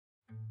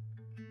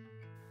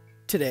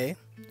Today,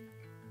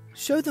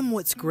 show them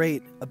what's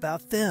great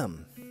about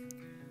them.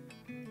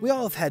 We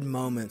all have had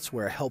moments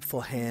where a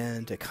helpful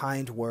hand, a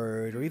kind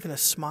word, or even a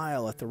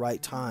smile at the right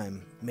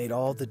time made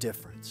all the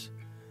difference.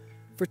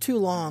 For too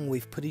long,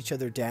 we've put each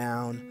other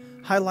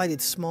down, highlighted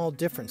small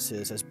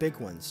differences as big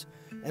ones,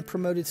 and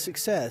promoted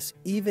success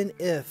even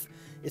if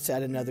it's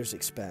at another's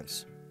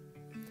expense.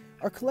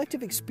 Our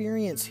collective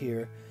experience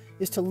here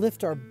is to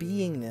lift our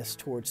beingness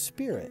towards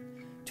spirit,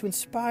 to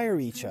inspire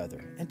each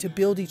other, and to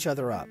build each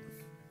other up.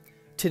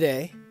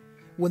 Today,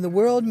 when the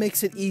world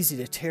makes it easy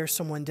to tear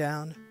someone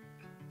down,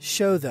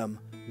 show them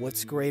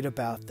what's great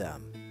about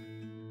them.